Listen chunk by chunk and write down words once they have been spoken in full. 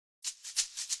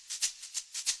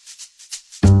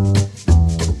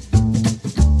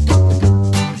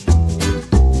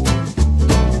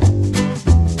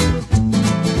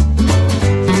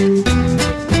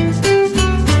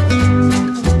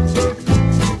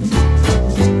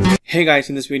Hey guys,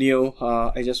 in this video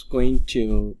I just going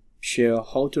to share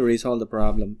how to resolve the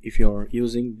problem if you're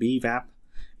using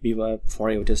bWAPP for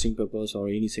your testing purpose or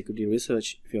any security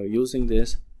research. If you're using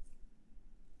this,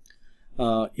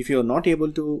 if you're not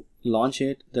able to launch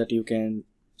it, that you can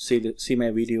see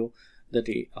my video that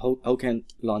how can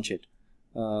launch it.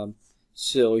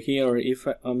 So here, if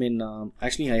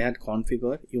actually I had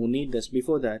configured, you need this.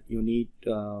 Before that, you need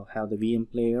to have the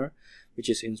VM player, which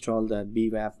is installed the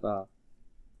bWAPP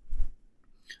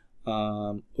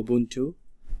Ubuntu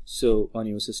so on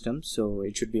your system, so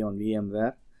it should be on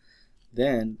VMware.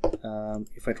 Then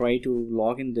if I try to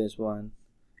log in this one,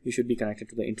 you should be connected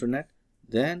to the internet.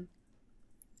 Then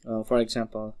for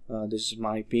example, this is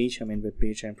my page, web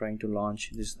page I'm trying to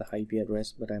launch. This is the IP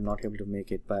address, but I'm not able to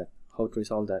make it. But how to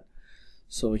resolve that?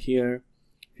 So here,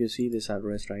 if you see this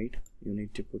address, right, you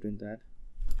need to put in that.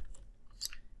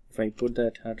 If I put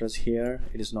that address here,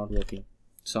 it is not working,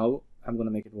 so I'm gonna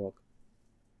make it work.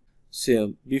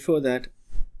 So before that,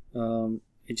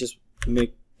 it just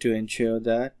make to ensure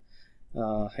that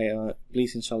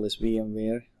please install this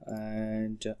VMware,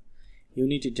 and you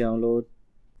need to download.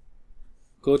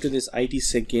 Go to this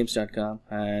itsecgames.com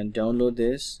and download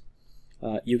this.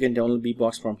 You can download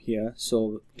bBox from here.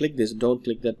 So click this. Don't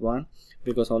click that one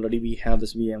because already we have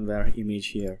this VMware image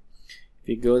here. If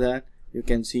you go that, you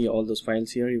can see all those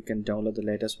files here. You can download the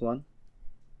latest one.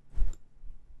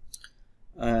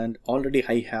 And already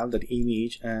I have that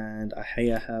image, and I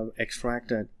have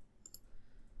extracted.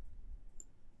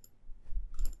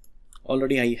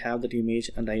 Already I have that image,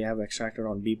 and I have extracted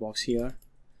on bBox here.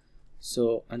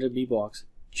 So under bBox,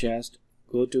 just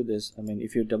go to this.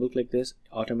 If you double click this,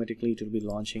 automatically it will be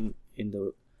launching in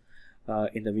the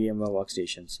VMware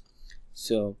workstations.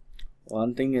 So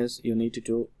one thing is, you need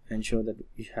to ensure that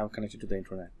you have connected to the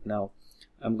internet. Now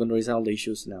I'm going to resolve the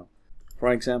issues now.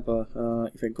 For example,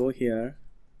 if I go here,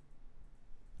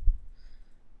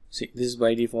 see, this is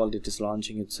by default, it is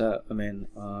launching itself. In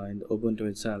the Ubuntu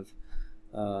itself,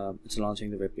 it's launching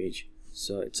the web page.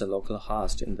 So it's a local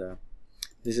host in the.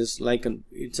 This is like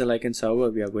it's a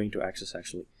server we are going to access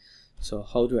actually. So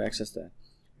how to access that?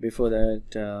 Before that,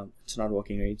 it's not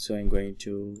working right. So I'm going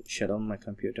to shut down my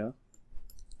computer,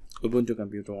 Ubuntu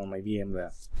computer on my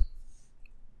VMware.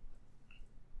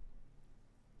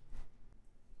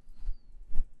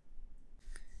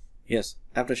 Yes,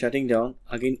 after shutting down,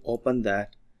 again open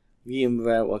that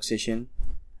VMware workstation.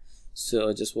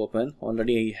 So just open.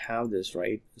 Already I have this,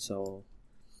 right? So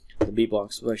the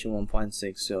bBox version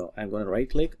 1.6. So I'm going to right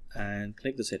click and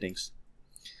click the settings.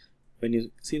 When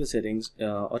you see the settings,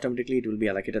 automatically it will be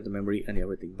allocated the memory and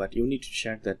everything, but you need to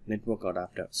check that network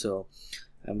adapter. So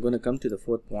I'm going to come to the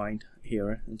fourth point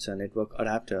here. It's a network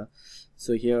adapter.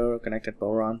 So here, connected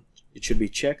power on, it should be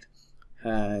checked,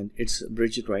 and it's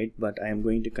bridged, right? But I am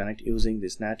going to connect using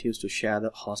this NAT used to share the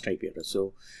host IP address.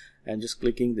 So I'm just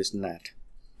clicking this NAT.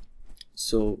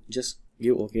 So just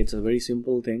give OK. It's a very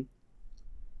simple thing.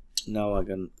 Now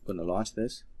I'm gonna launch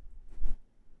this.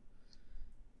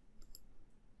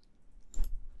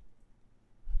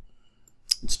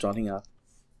 It's starting up.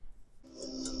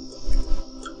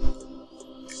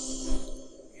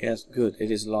 Yes, good.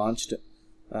 It is launched,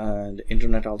 and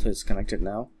internet also is connected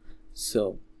now.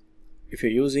 So if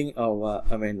you're using our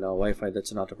Wi-Fi,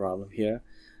 that's not a problem here.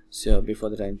 So before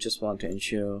that, I just want to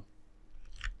ensure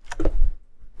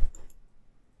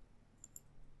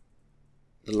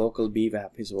the local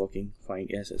bWAPP is working fine.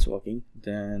 Yes, it's working.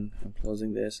 Then I'm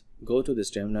closing this. Go to this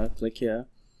terminal, click here,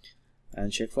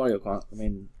 and check for your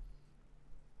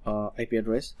IP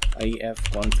address.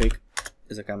 ifconfig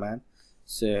is a command.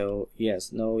 So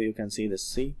yes, now you can see this.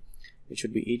 See, it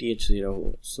should be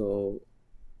ETH0. So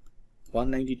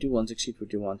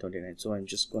 192.168.51.29. So I'm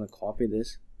just going to copy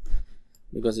this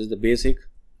because it's the basic.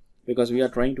 Because we are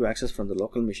trying to access from the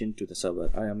local machine to the server.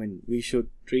 We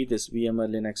should treat this VMware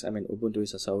Linux, Ubuntu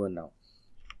is a server now.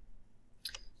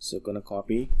 So gonna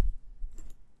copy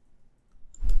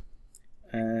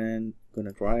and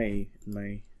gonna try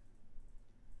my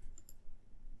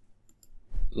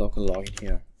local login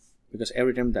here, because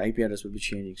every time the IP address will be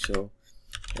changing. So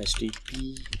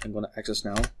STP, I'm gonna access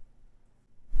now.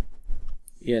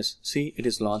 Yes, see, it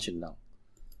is launched now.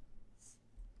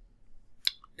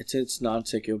 It's not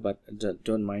secure, but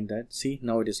don't mind that. See,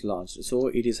 now it is launched. So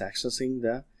it is accessing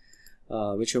the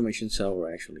virtual machine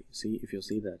server actually. See, if you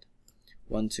see that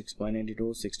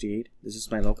 192.168, this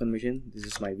is my local machine, this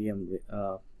is my VM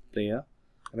player,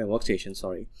 workstation,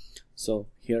 sorry. So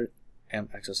here I'm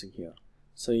accessing here.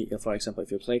 So for example,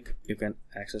 if you click, you can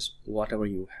access whatever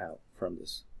you have from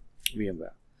this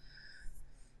VMware.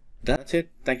 That's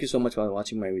it. Thank you so much for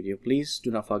watching my video. Please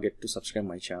do not forget to subscribe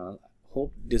my channel.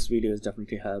 hope this video has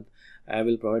definitely helped. I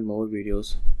will provide more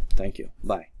videos. Thank you.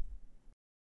 Bye.